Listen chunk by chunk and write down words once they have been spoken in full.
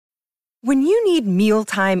When you need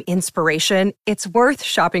mealtime inspiration, it's worth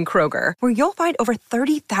shopping Kroger, where you'll find over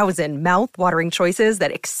 30,000 mouth-watering choices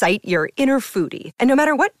that excite your inner foodie. And no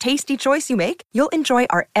matter what tasty choice you make, you'll enjoy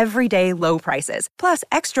our everyday low prices, plus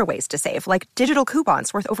extra ways to save, like digital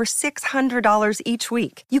coupons worth over $600 each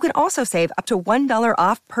week. You can also save up to $1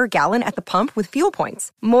 off per gallon at the pump with fuel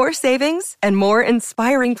points. More savings and more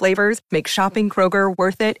inspiring flavors make shopping Kroger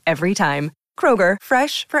worth it every time. Kroger,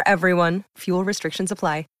 fresh for everyone. Fuel restrictions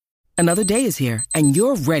apply. Another day is here, and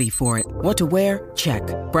you're ready for it. What to wear? Check.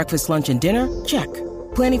 Breakfast, lunch, and dinner? Check.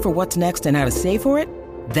 Planning for what's next and how to save for it?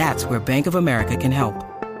 That's where Bank of America can help.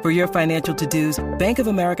 For your financial to-dos, Bank of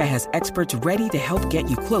America has experts ready to help get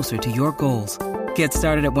you closer to your goals. Get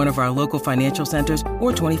started at one of our local financial centers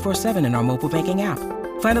or 24/7 in our mobile banking app.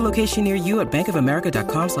 Find a location near you at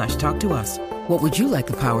bankofamerica.com/talktous. What would you like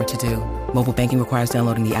the power to do? Mobile banking requires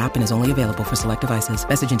downloading the app and is only available for select devices.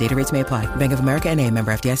 Message and data rates may apply. Bank of America N.A.,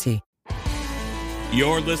 member FDIC.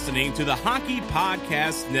 You're listening to the Hockey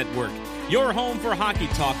Podcast Network, your home for hockey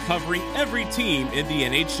talk covering every team in the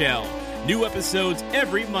NHL. New episodes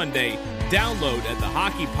every Monday. Download at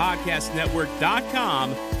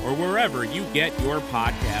thehockeypodcastnetwork.com or wherever you get your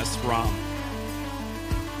podcasts from.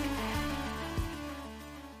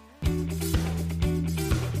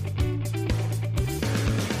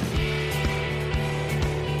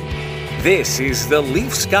 This is the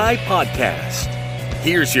Leafs Guy Podcast.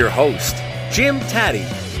 Here's your host, Jim Taddy.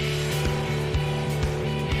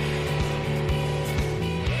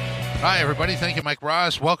 Hi, everybody. Thank you, Mike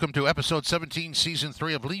Ross. Welcome to episode 17, season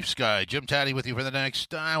 3 of Leafs Guy. Jim Taddy with you for the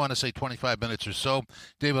next, I want to say 25 minutes or so.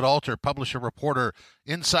 David Alter, publisher, reporter,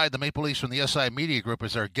 inside the Maple Leafs from the SI Media Group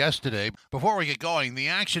is our guest today. Before we get going, the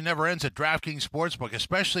action never ends at DraftKings Sportsbook,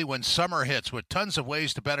 especially when summer hits. With tons of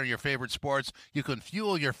ways to bet on your favorite sports, you can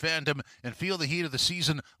fuel your fandom and feel the heat of the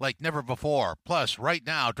season like never before. Plus, right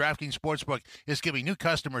now, DraftKings Sportsbook is giving new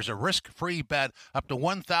customers a risk-free bet up to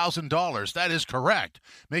 $1,000. That is correct.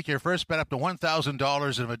 Make your first bet up to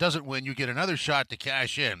 $1,000, and if it doesn't win, you get another shot to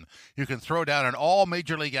cash in. You can throw down on all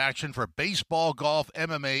Major League action for baseball, golf,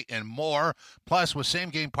 MMA, and more. Plus, with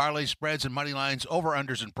same-game parlay spreads and money lines,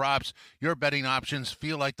 over-unders, and props, your betting options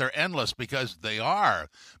feel like they're endless because they are.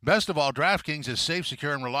 Best of all, DraftKings is safe,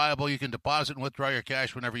 secure, and reliable. You can deposit and withdraw your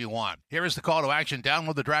cash whenever you want. Here is the call to action.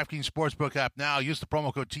 Download the DraftKings Sportsbook app now. Use the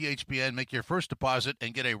promo code THPN. Make your first deposit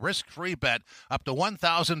and get a risk-free bet up to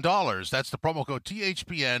 $1,000. That's the promo code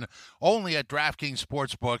THPN. Only at DraftKings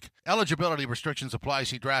Sportsbook. Eligibility restrictions apply.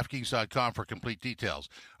 See DraftKings.com for complete details.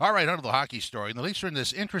 All right, on to the hockey story. And the Leafs are in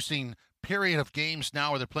this interesting period of games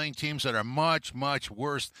now where they're playing teams that are much, much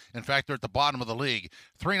worse. In fact, they're at the bottom of the league.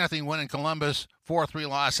 3-0 win in Columbus, 4-3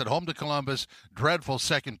 loss at home to Columbus. Dreadful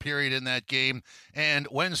second period in that game. And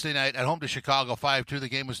Wednesday night at home to Chicago, 5-2. The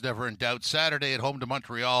game was never in doubt. Saturday at home to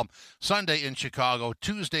Montreal. Sunday in Chicago.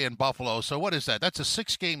 Tuesday in Buffalo. So what is that? That's a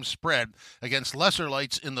 6-game spread against lesser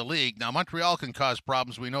lights in the league. Now, Montreal can cause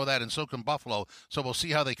problems. We know that, and so can Buffalo. So we'll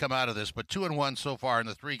see how they come out of this. But 2-1 so far in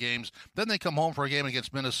the 3 games. Then they come home for a game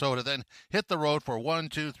against Minnesota. Then hit the road for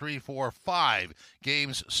 5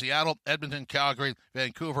 games. Seattle, Edmonton, Calgary,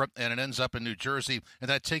 Vancouver, and it ends up in New Jersey. And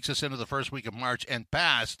that takes us into the first week of March and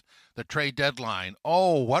past the trade deadline.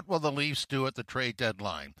 Oh, what will the Leafs do at the trade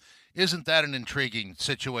deadline? Isn't that an intriguing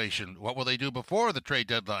situation? What will they do before the trade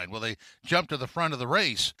deadline? Will they jump to the front of the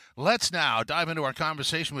race? Let's now dive into our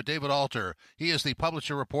conversation with David Alter. He is the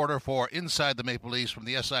publisher reporter for Inside the Maple Leafs from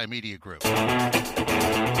the SI Media Group.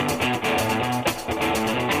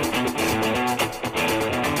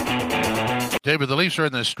 David, the Leafs are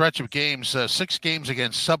in the stretch of games, 6 games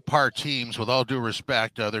against subpar teams, with all due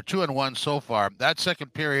respect. They're 2-1 so far. That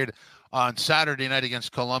second period on Saturday night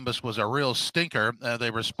against Columbus was a real stinker.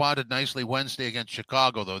 They responded nicely Wednesday against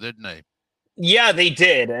Chicago, though, didn't they? Yeah, they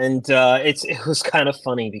did. And it was kind of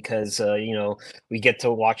funny because, we get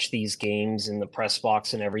to watch these games in the press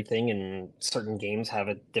box and everything, and certain games have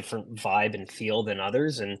a different vibe and feel than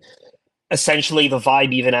others. And essentially the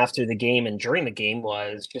vibe even after the game and during the game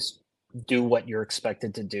was just do what you're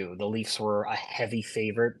expected to do. The Leafs were a heavy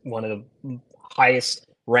favorite, one of the highest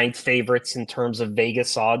ranked favorites in terms of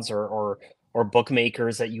Vegas odds or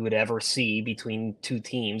bookmakers that you would ever see between two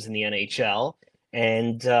teams in the NHL.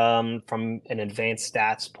 And from an advanced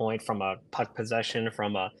stats point, from a puck possession,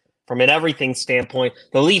 from an everything standpoint,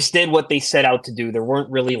 the Leafs did what they set out to do. There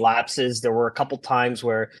weren't really lapses. There were a couple times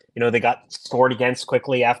where, they got scored against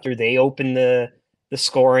quickly after they opened the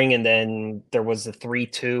scoring, and then there was the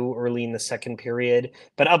 3-2 early in the second period.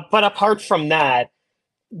 But apart from that,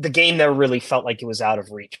 the game never really felt like it was out of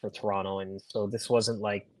reach for Toronto. And so this wasn't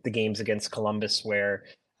like the games against Columbus where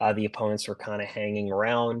the opponents were kind of hanging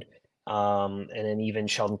around. And then even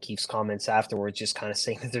Sheldon Keefe's comments afterwards, just kind of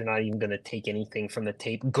saying that they're not even going to take anything from the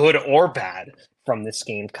tape, good or bad, from this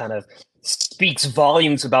game, kind of speaks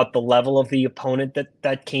volumes about the level of the opponent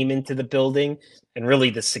that came into the building and really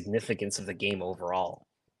the significance of the game overall.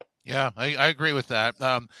 Yeah, I agree with that.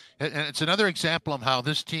 And it's another example of how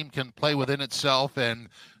this team can play within itself and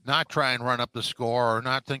not try and run up the score or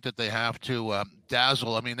not think that they have to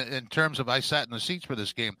dazzle. I mean, in terms of, I sat in the seats for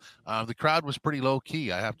this game. The crowd was pretty low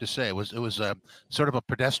key, I have to say. It was a sort of a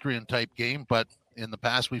pedestrian type game, but in the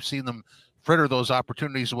past we've seen them fritter those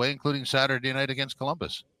opportunities away, including Saturday night against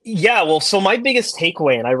Columbus. Yeah, well, so my biggest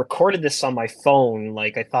takeaway, and I recorded this on my phone,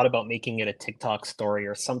 like I thought about making it a TikTok story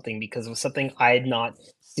or something because it was something I had not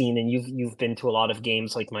seen, and you've been to a lot of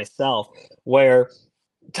games like myself, where,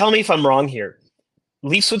 tell me if I'm wrong here.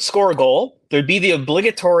 Leafs would score a goal, there'd be the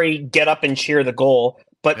obligatory get up and cheer the goal,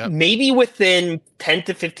 but Yep. maybe within 10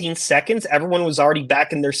 to 15 seconds, everyone was already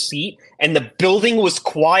back in their seat, and the building was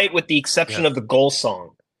quiet with the exception Yeah. of the goal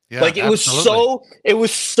song. Yeah, Like absolutely. it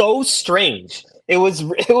was so strange. It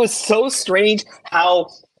was so strange how,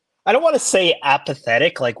 I don't want to say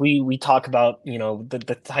apathetic. Like we talk about,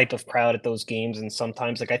 the type of crowd at those games, and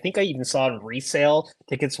sometimes, like, I think I even saw in resale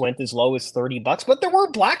tickets went as low as $30, but there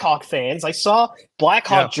were Blackhawk fans. I saw Yeah.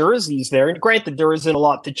 Blackhawk jerseys there, and granted, there isn't a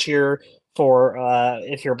lot to cheer for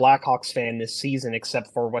if you're a Blackhawks fan this season,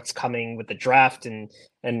 except for what's coming with the draft and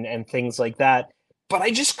things like that. But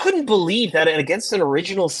I just couldn't believe that against an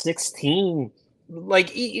original 16,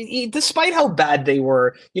 like despite how bad they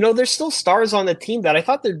were, there's still stars on the team that I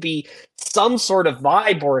thought there'd be some sort of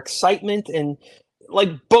vibe or excitement, and like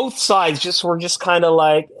both sides just were just kind of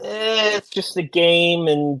like, it's just a game,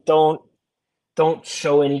 and don't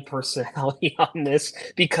show any personality on this,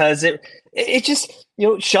 because it just,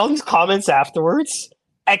 Sheldon's comments afterwards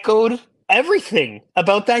echoed everything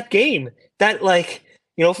about that game. That, like,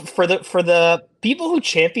 for the people who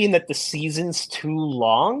champion that the season's too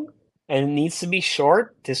long and it needs to be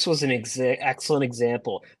short, this was an excellent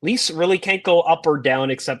example. Leafs really can't go up or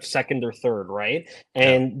down except second or third, right? Yeah.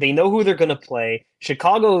 And they know who they're going to play.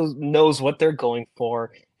 Chicago knows what they're going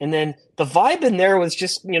for. And then the vibe in there was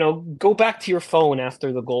just, go back to your phone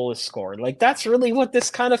after the goal is scored. Like, that's really what this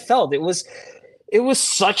kind of felt. It was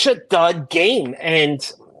such a dud game. And,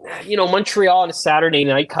 Montreal on a Saturday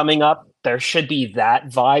night coming up, there should be that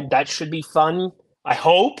vibe. That should be fun. I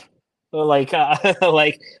hope. Like,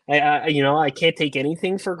 like I can't take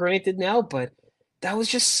anything for granted now, but that was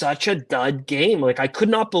just such a dud game. Like, I could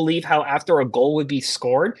not believe how after a goal would be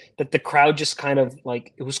scored, that the crowd just kind of,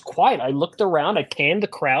 like, it was quiet. I looked around, I panned the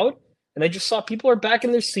crowd, and I just saw people are back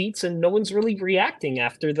in their seats and no one's really reacting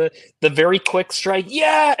after the very quick strike.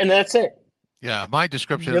 Yeah, and that's it. Yeah, my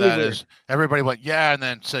description Really of that weird. is everybody went, yeah, and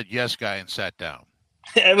then said yes, guy, and sat down.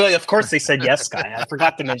 Well, of course they said yes, guy. I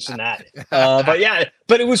forgot to mention that. But yeah,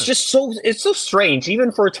 but it was just it's so strange,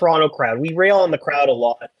 even for a Toronto crowd. We rail on the crowd a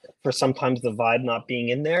lot for sometimes the vibe not being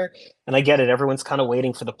in there. And I get it. Everyone's kind of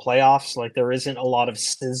waiting for the playoffs. Like, there isn't a lot of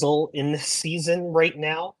sizzle in this season right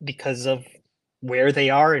now because of where they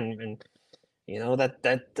are, and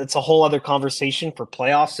that's a whole other conversation for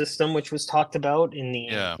playoff system, which was talked about in the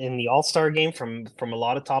Yeah. All-Star game from a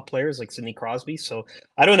lot of top players like Sidney Crosby. So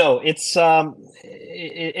I don't know. It's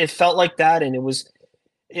it felt like that, and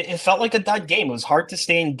it felt like a dud game. It was hard to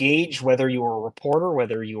stay engaged, whether you were a reporter,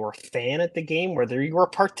 whether you were a fan at the game, whether you were a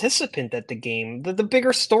participant at the game. The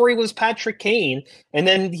bigger story was Patrick Kane, and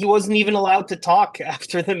then he wasn't even allowed to talk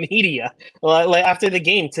after the media, like after the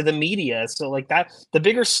game to the media. So, like, that, the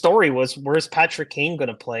bigger story was, where's Patrick Kane going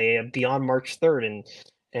to play beyond March 3rd,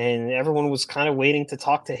 and everyone was kind of waiting to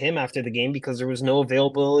talk to him after the game because there was no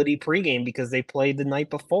availability pregame because they played the night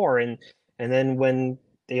before, and then when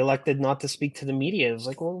they elected not to speak to the media, it was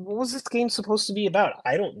like, well, what was this game supposed to be about?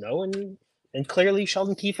 I don't know, and clearly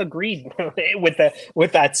Sheldon Keefe agreed with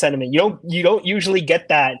that sentiment. You don't usually get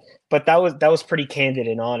that, but that was pretty candid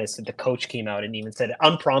and honest that the coach came out and even said it,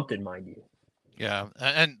 unprompted, mind you. Yeah,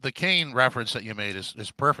 and the Kane reference that you made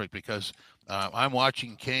is perfect because I'm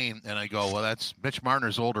watching Kane and I go, well, that's Mitch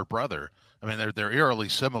Marner's older brother. I mean, they're eerily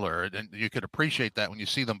similar, and you could appreciate that when you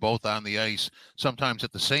see them both on the ice, sometimes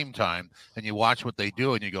at the same time, and you watch what they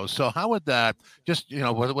do, and you go, so how would that, just,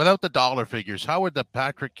 without the dollar figures, how would the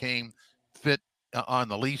Patrick Kane fit on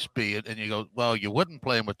the Leafs be? And you go, well, you wouldn't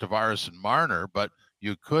play him with Tavares and Marner, but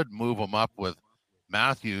you could move him up with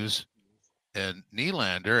Matthews and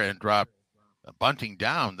Nylander and drop Bunting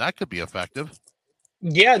down. That could be effective.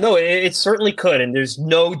 Yeah, no, it certainly could, and there's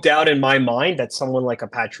no doubt in my mind that someone like a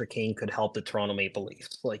Patrick Kane could help the Toronto Maple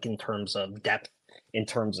Leafs, like in terms of depth, in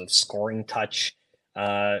terms of scoring touch.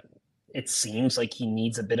 It seems like he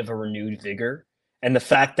needs a bit of a renewed vigor, And the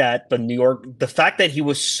fact that he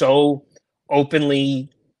was so openly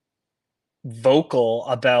vocal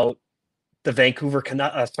about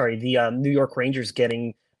the New York Rangers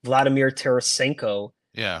getting Vladimir Tarasenko.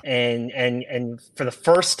 Yeah. And for the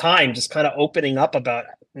first time, just kind of opening up about,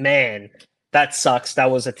 man, that sucks.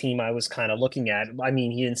 That was a team I was kind of looking at. I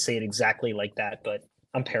mean, he didn't say it exactly like that, but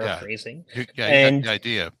I'm paraphrasing. You got the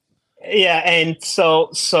idea. Yeah, and so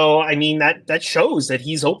I mean that shows that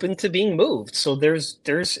he's open to being moved. So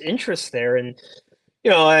there's interest there, and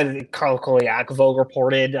and Carl Koliakovo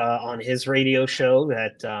reported on his radio show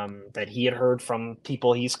that he had heard from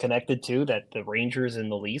people he's connected to that the Rangers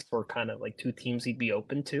and the Leafs were kind of like two teams he'd be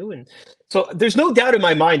open to, and so there's no doubt in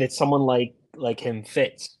my mind that someone like him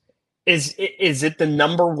fits. Is it the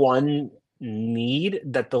number one need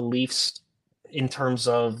that the Leafs, in terms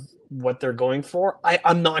of what they're going for?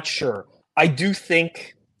 I'm not sure. I do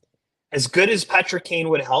think as good as Patrick Kane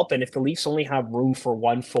would help, and if the Leafs only have room for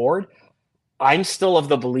one forward, I'm still of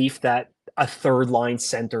the belief that a third line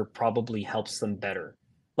center probably helps them better.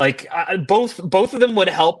 Like both of them would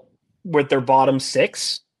help with their bottom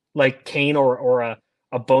six, like Kane or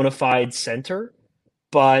a bona fide center.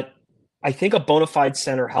 But I think a bona fide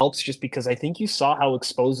center helps just because I think you saw how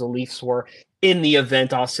exposed the Leafs were in the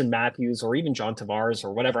event Austin Matthews or even John Tavares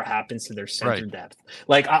or whatever happens to their center depth.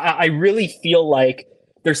 Like I really feel like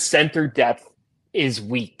their center depth is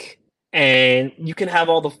weak. And you can have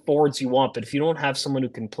all the forwards you want, but if you don't have someone who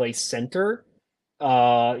can play center,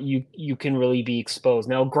 you can really be exposed.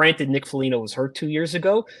 Now, granted, Nick Foligno was hurt 2 years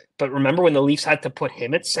ago, but remember when the Leafs had to put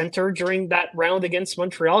him at center during that round against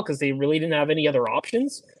Montreal because they really didn't have any other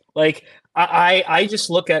options? Like, I just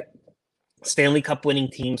look at Stanley Cup winning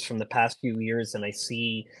teams from the past few years and I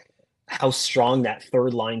see how strong that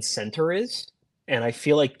third line center is. And I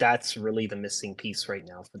feel like that's really the missing piece right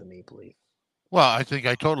now for the Maple Leafs. Well, I think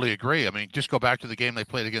I totally agree. I mean, just go back to the game they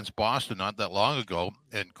played against Boston not that long ago.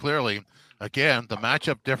 And clearly, again, the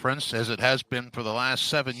matchup difference, as it has been for the last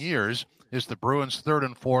 7 years, is the Bruins' third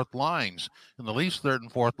and fourth lines. And the Leafs' third and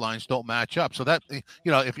fourth lines don't match up. So that,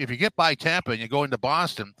 if you get by Tampa and you go into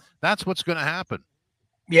Boston, that's what's going to happen.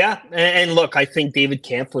 Yeah. And look, I think David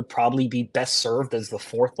Kampf would probably be best served as the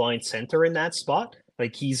fourth line center in that spot.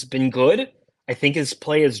 Like, he's been good. I think his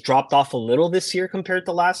play has dropped off a little this year compared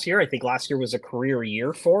to last year. I think last year was a career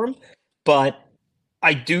year for him. But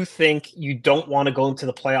I do think you don't want to go into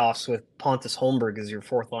the playoffs with Pontus Holmberg as your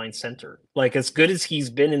fourth line center. Like, as good as he's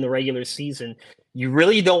been in the regular season, you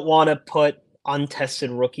really don't want to put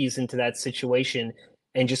untested rookies into that situation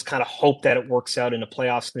and just kind of hope that it works out in a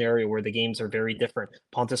playoff scenario where the games are very different.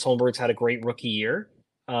 Pontus Holmberg's had a great rookie year,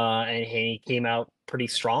 and he came out pretty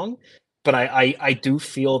strong. But I do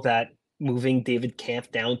feel that moving David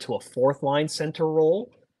Kampf down to a fourth line center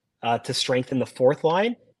role to strengthen the fourth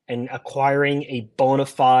line and acquiring a bona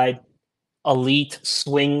fide elite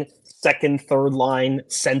swing second, third line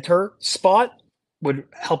center spot would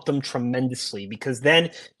help them tremendously, because then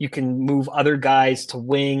you can move other guys to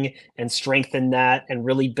wing and strengthen that and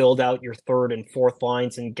really build out your third and fourth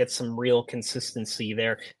lines and get some real consistency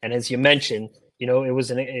there. And as you mentioned,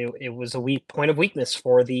 it was a weak point of weakness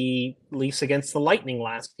for the Leafs against the Lightning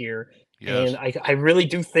last year. Yes. And I really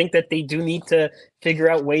do think that they do need to figure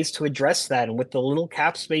out ways to address that. And with the little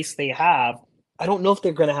cap space they have, I don't know if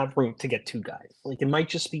they're going to have room to get two guys. Like, it might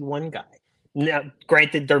just be one guy. Now,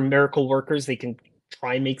 granted, they're miracle workers. They can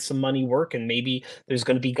try and make some money work. And maybe there's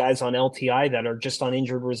going to be guys on LTI that are just on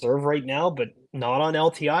injured reserve right now, but not on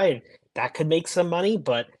LTI. And that could make some money.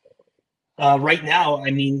 But right now,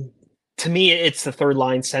 I mean, to me, it's the third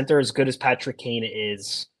line center. As good as Patrick Kane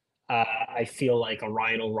is, I feel like a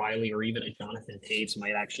Ryan O'Reilly or even a Jonathan Toews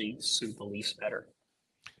might actually suit the Leafs better.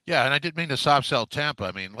 Yeah, and I didn't mean to soft sell Tampa.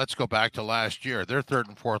 I mean, let's go back to last year. Their third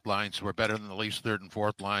and fourth lines were better than the Leafs' third and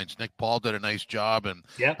fourth lines. Nick Paul did a nice job, and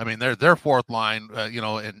I mean, their fourth line,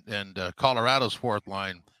 and Colorado's fourth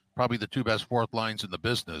line, probably the two best fourth lines in the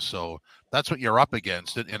business. So that's what you're up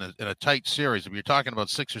against in a tight series. If you're talking about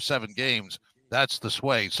 6 or 7 games, that's the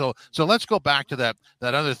sway. So let's go back to that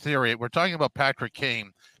other theory. We're talking about Patrick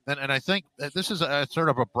Kane. And I think this is a sort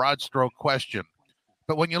of a broad stroke question,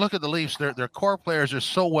 but when you look at the Leafs, their core players are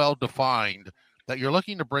so well defined that you're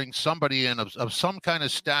looking to bring somebody in of some kind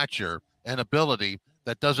of stature and ability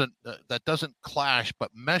that doesn't clash but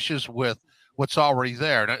meshes with what's already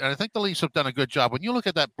there. And I think the Leafs have done a good job. When you look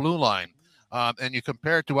at that blue line and you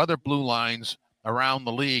compare it to other blue lines around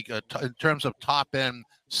the league in terms of top end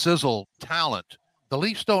sizzle talent, the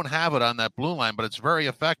Leafs don't have it on that blue line, but it's very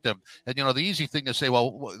effective. And, the easy thing to say,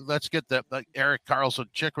 well, let's get that Erik Karlsson,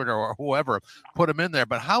 Chychrun, or whoever, put him in there.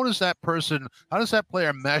 But how does that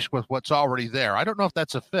player mesh with what's already there? I don't know if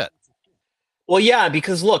that's a fit. Well, yeah,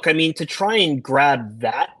 because look, I mean, to try and grab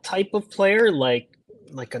that type of player, like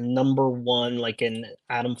a number one, like an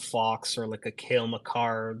Adam Fox or like a Cale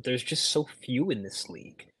Makar, there's just so few in this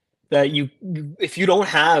league that if you don't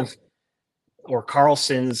have, or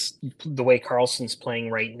Carlson's the way Carlson's playing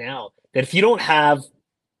right now, that if you don't have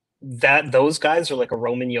those guys, or like a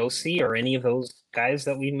Roman Yossi or any of those guys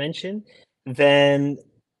that we mentioned, then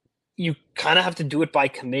you kind of have to do it by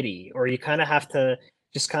committee, or you kind of have to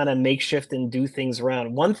just kind of makeshift and do things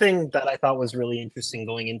around. One thing that I thought was really interesting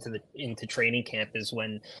going into training camp is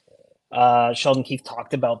when Sheldon Keefe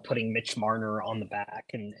talked about putting Mitch Marner on the back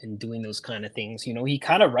and doing those kind of things. You know, he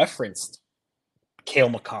kind of referenced Cale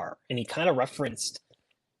Makar, and he kind of referenced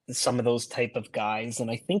some of those type of guys,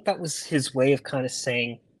 and I think that was his way of kind of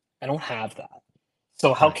saying, I don't have that.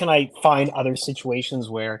 So how can I find other situations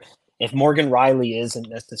where, if Morgan Riley isn't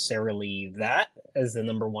necessarily that as the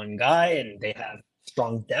number one guy, and they have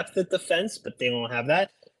strong depth at defense, but they don't have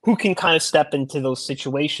that, who can kind of step into those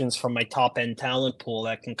situations from my top end talent pool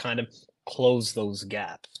that can kind of close those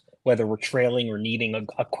gaps, whether we're trailing or needing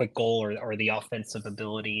a quick goal, or the offensive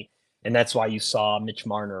ability. And that's why you saw Mitch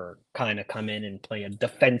Marner kind of come in and play a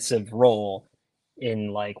defensive role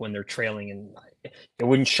in, like, when they're trailing. And it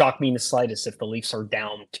wouldn't shock me in the slightest if the Leafs are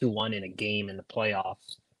down 2-1 in a game in the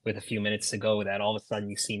playoffs with a few minutes to go, that all of a sudden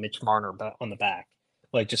you see Mitch Marner on the back,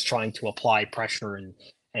 like just trying to apply pressure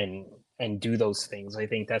and do those things. I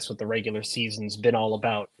think that's what the regular season's been all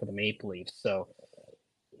about for the Maple Leafs. So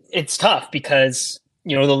it's tough because,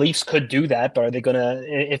 you know, the Leafs could do that, but are they gonna,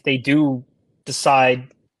 if they do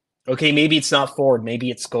decide, okay, maybe it's not forward,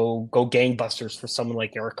 maybe it's go gangbusters for someone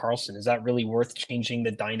like Erik Karlsson, is that really worth changing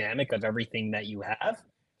the dynamic of everything that you have?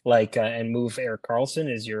 Like, and move Erik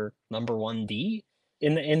Karlsson as your number one D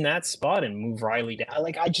in that spot, and move Riley down.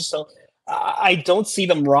 Like, I don't see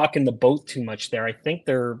them rocking the boat too much there. I think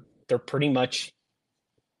they're pretty much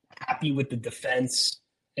happy with the defense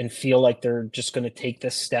and feel like they're just going to take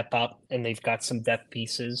this step up, and they've got some depth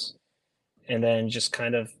pieces, and then just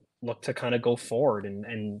kind of look to kind of go forward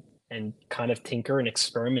and kind of tinker and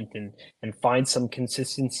experiment and find some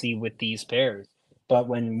consistency with these pairs. But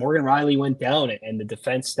when Morgan Riley went down and the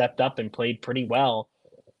defense stepped up and played pretty well,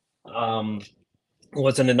 it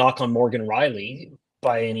wasn't a knock on Morgan Riley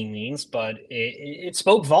by any means, but it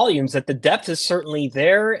spoke volumes that the depth is certainly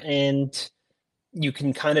there, and you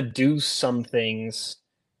can kind of do some things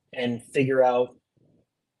and figure out,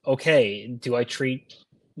 okay, do I treat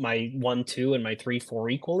my 1-2 and my 3-4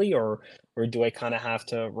 equally, or do I kind of have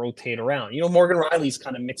to rotate around? You know, Morgan Riley's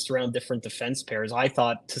kind of mixed around different defense pairs. I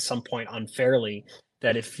thought to some point unfairly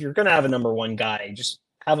that if you're going to have a number one guy, just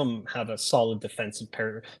have him have a solid defensive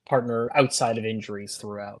partner outside of injuries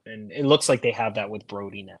throughout. And it looks like they have that with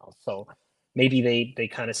Brody now. So maybe they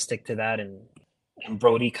kind of stick to that, and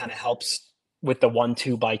Brody kind of helps with the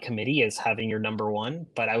 1-2 by committee as having your number one.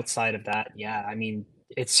 But outside of that, yeah, I mean,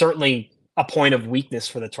 it's certainly a point of weakness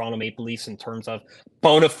for the Toronto Maple Leafs in terms of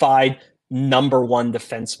bona fide number one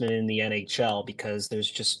defenseman in the NHL, because there's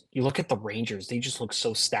just, you look at the Rangers, they just look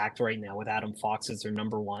so stacked right now with Adam Fox as their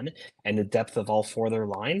number one, and the depth of all four of their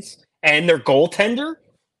lines and their goaltender.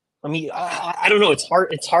 I mean, I don't know. It's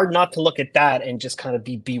hard not to look at that and just kind of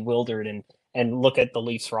be bewildered and look at the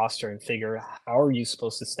Leafs roster and figure, how are you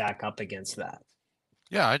supposed to stack up against that?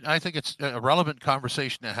 Yeah, I think it's a relevant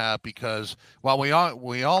conversation to have, because while we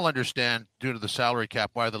all understand, due to the salary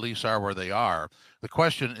cap, why the Leafs are where they are, the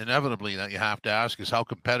question inevitably that you have to ask is, how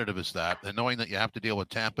competitive is that? And knowing that you have to deal with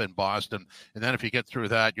Tampa and Boston, and then if you get through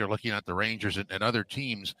that, you're looking at the Rangers and other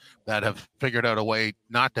teams that have figured out a way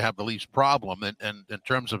not to have the Leafs problem. And in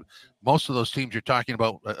terms of most of those teams, you're talking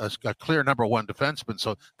about a clear number one defenseman.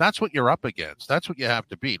 So that's what you're up against. That's what you have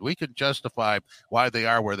to beat. We can justify why they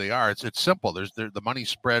are where they are. It's simple. There's the money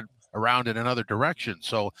spread around in another direction.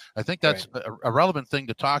 So I think that's right. a relevant thing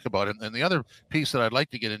to talk about. And the other piece that I'd like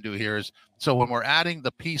to get into here is, so when we're adding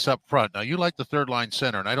the piece up front, now you like the third line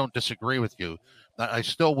center, and I don't disagree with you. I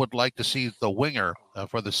still would like to see the winger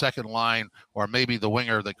for the second line, or maybe the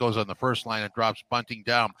winger that goes on the first line and drops Bunting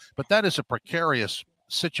down. But that is a precarious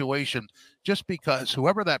situation, just because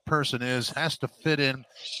whoever that person is has to fit in,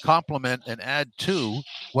 complement, and add to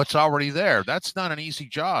what's already there. That's not an easy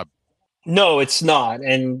job. No, it's not.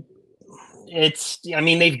 And I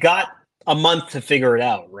mean, they've got a month to figure it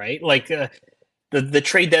out, right? Like the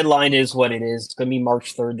trade deadline is what it is. It's going to be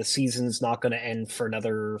March 3rd. The season's not going to end for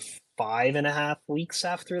another 5.5 weeks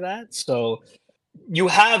after that. So you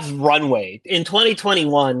have runway. In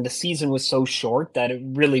 2021, the season was so short that it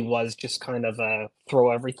really was just kind of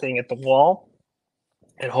throw everything at the wall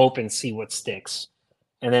and hope and see what sticks.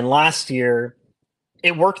 And then last year,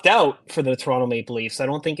 it worked out for the Toronto Maple Leafs. I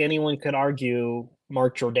don't think anyone could argue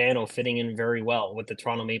Mark Giordano fitting in very well with the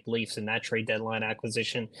Toronto Maple Leafs in that trade deadline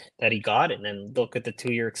acquisition that he got. And then look at the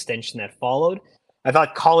 2-year extension that followed. I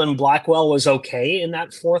thought Colin Blackwell was okay in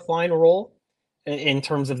that fourth line role in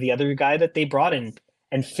terms of the other guy that they brought in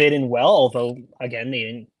and fit in well, although again, they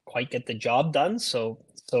didn't quite get the job done. So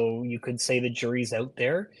you could say the jury's out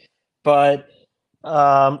there. But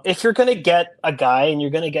if you're going to get a guy and you're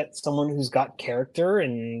going to get someone who's got character,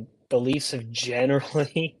 and the Leafs have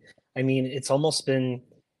generally, I mean, it's almost been,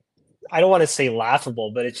 I don't want to say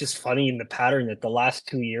laughable, but it's just funny in the pattern that the last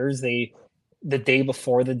 2 years, the day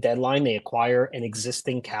before the deadline, they acquire an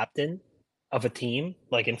existing captain of a team,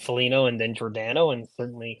 like in Foligno and then Giordano, and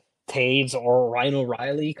certainly Taves or Ryan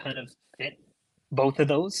O'Reilly kind of fit both of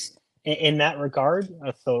those in that regard.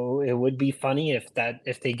 So it would be funny if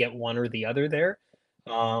they get one or the other there.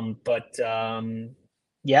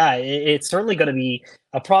 Yeah, it's certainly going to be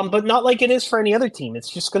a problem, but not like it is for any other team. It's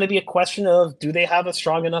just going to be a question of, do they have a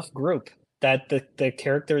strong enough group that the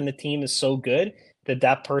character in the team is so good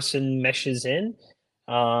that person meshes in?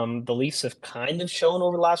 The Leafs have kind of shown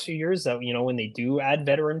over the last few years that, when they do add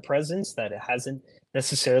veteran presence, that it hasn't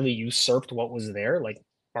necessarily usurped what was there. Like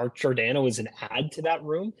Mark Giordano is an add to that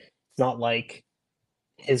room. It's not like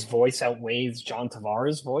his voice outweighs John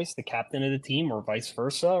Tavares' voice, the captain of the team, or vice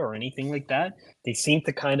versa, or anything like that. They seem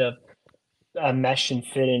to kind of mesh and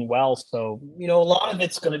fit in well. So, a lot of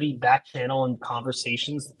it's going to be back channel and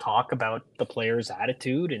conversations to talk about the player's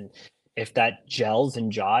attitude and if that gels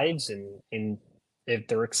and jives and if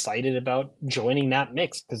they're excited about joining that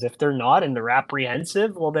mix. Because if they're not and they're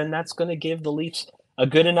apprehensive, well, then that's going to give the Leafs a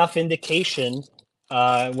good enough indication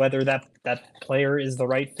whether that player is the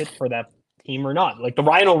right fit for that team or not. Like the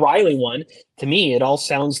Ryan O'Reilly one, to me, it all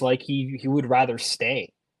sounds like he would rather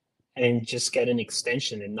stay and just get an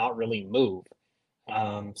extension and not really move.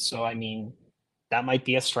 So, I mean, that might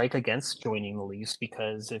be a strike against joining the Leafs,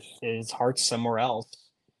 because if his heart's somewhere else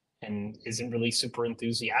and isn't really super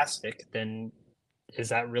enthusiastic, then is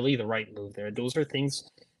that really the right move there? Those are things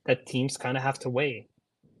that teams kind of have to weigh.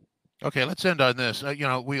 Okay, let's end on this.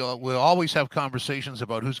 We'll always have conversations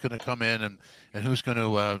about who's going to come in and who's going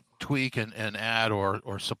to tweak and add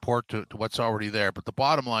or support to what's already there. But the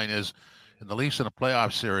bottom line is, in the Leafs in a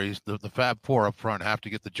playoff series, the Fab Four up front have to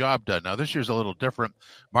get the job done. Now, this year's a little different.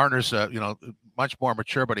 Marner's, much more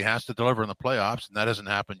mature, but he has to deliver in the playoffs, and that hasn't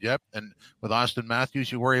happened yet. And with Auston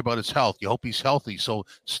Matthews, you worry about his health. You hope he's healthy. So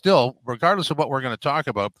still, regardless of what we're going to talk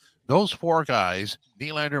about, those four guys,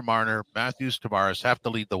 Nylander, Marner, Matthews, Tavares, have to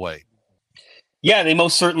lead the way. Yeah, they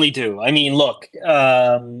most certainly do. I mean, look,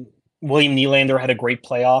 William Nylander had a great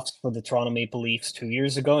playoffs for the Toronto Maple Leafs 2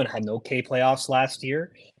 years ago and had an okay playoffs last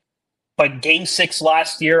year. But Game 6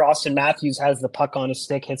 last year, Auston Matthews has the puck on his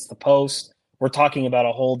stick, hits the post. We're talking about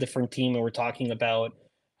a whole different team, and we're talking about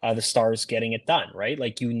the Stars getting it done, right?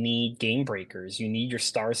 Like, you need game breakers. You need your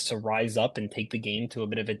Stars to rise up and take the game to a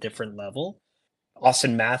bit of a different level.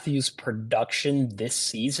 Auston Matthews' production this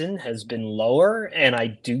season has been lower, and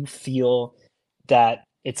I do feel that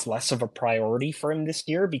it's less of a priority for him this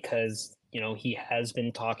year because, he has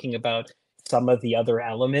been talking about some of the other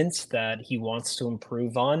elements that he wants to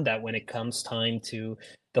improve on, that when it comes time to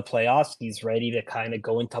the playoffs, he's ready to kind of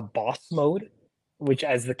go into boss mode, which,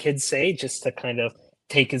 as the kids say, just to kind of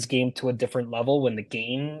take his game to a different level when the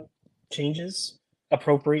game changes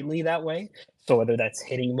appropriately that way. So whether that's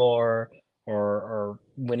hitting more or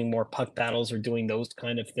winning more puck battles or doing those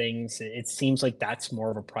kind of things, it seems like that's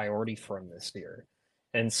more of a priority for him this year.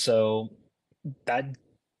 And so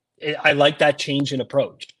I like that change in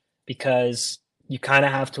approach, because you kind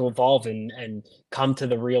of have to evolve and come to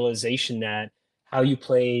the realization that how you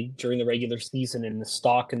played during the regular season and the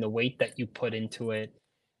stock and the weight that you put into it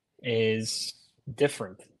is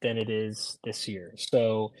different than it is this year.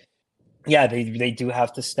 So yeah, they do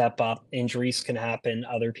have to step up. Injuries can happen.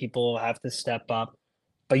 Other people have to step up,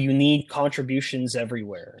 but you need contributions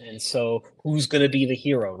everywhere. And so who's going to be the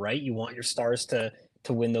hero, right? You want your Stars to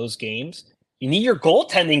win those games. You need your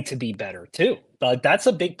goaltending to be better too. But that's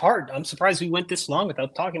a big part. I'm surprised we went this long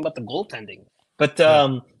without talking about the goaltending. But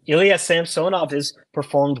Ilya Samsonov has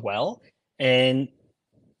performed well, and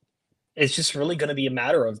it's just really going to be a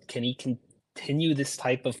matter of, can he continue this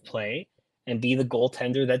type of play and be the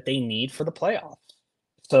goaltender that they need for the playoffs?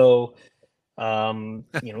 So,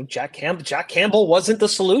 Jack Campbell wasn't the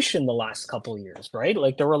solution the last couple of years, right?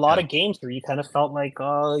 Like, there were a lot of games where you kind of felt like,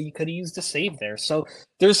 you could have used a save there. So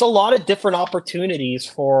there's a lot of different opportunities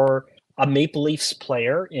for a Maple Leafs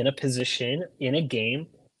player in a position in a game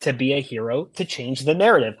to be a hero, to change the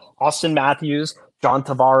narrative. Auston Matthews, John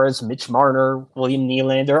Tavares, Mitch Marner, William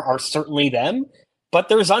Nylander are certainly them. but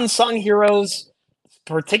there's unsung heroes,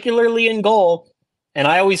 particularly in goal. And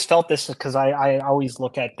I always felt this because I always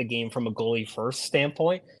look at the game from a goalie first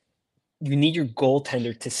standpoint. You need your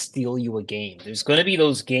goaltender to steal you a game. There's going to be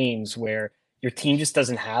those games where your team just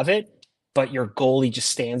doesn't have it, but your goalie just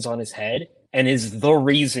stands on his head and is the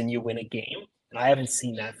reason you win a game. And I haven't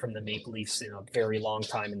seen that from the Maple Leafs in a very long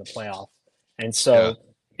time in the playoffs. And so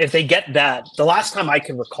if they get that, the last time I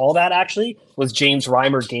can recall that actually was James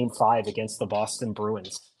Reimer Game 5 against the Boston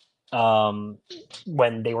Bruins.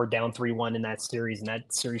 When they were down 3-1 in that series, and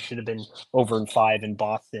that series should have been over in 5 in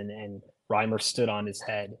Boston, and Reimer stood on his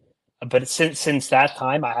head. But since that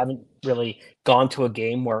time, I haven't really gone to a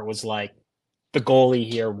game where it was like the goalie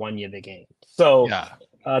here won you the game. So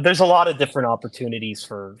there's a lot of different opportunities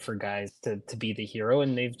for guys to be the hero,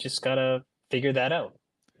 and they've just got to figure that out.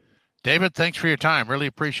 David, thanks for your time. Really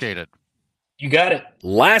appreciate it. You got it.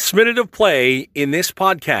 Last minute of play in this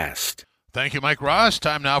podcast. Thank you, Mike Ross.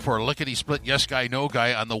 Time now for a lickety-split yes guy, no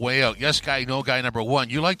guy on the way out. Yes guy, no guy number 1.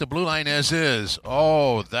 You like the blue line as is.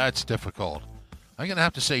 Oh, that's difficult. I'm going to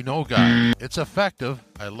have to say no guy. It's effective.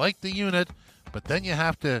 I like the unit, but then you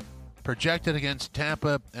have to project it against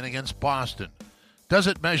Tampa and against Boston. Does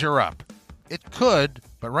it measure up? It could,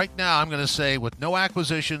 but right now I'm going to say with no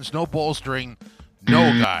acquisitions, no bolstering,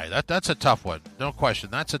 no guy. That's a tough one. No question.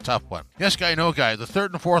 That's a tough one. Yes guy, no guy. The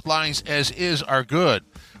third and fourth lines as is are good.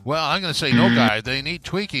 Well, I'm going to say no guy. They need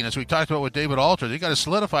tweaking, as we talked about with David Alter. They got to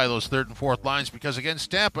solidify those third and fourth lines because against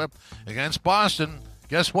Tampa, against Boston,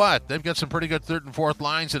 guess what? They've got some pretty good third and fourth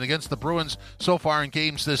lines, and against the Bruins so far in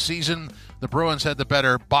games this season, the Bruins had the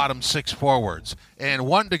better bottom 6 forwards. And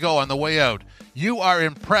 1 to go on the way out. You are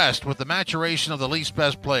impressed with the maturation of the Leafs'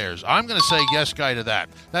 best players. I'm going to say yes guy to that.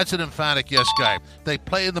 That's an emphatic yes guy. They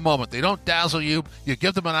play in the moment. They don't dazzle you. You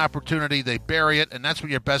give them an opportunity. They bury it, and that's what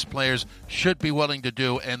your best players should be willing to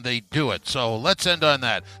do, and they do it. So let's end on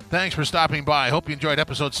that. Thanks for stopping by. I hope you enjoyed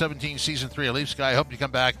episode 17, season 3 of Leafs Guy. I hope you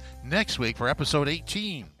come back next week for episode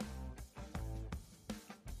 18.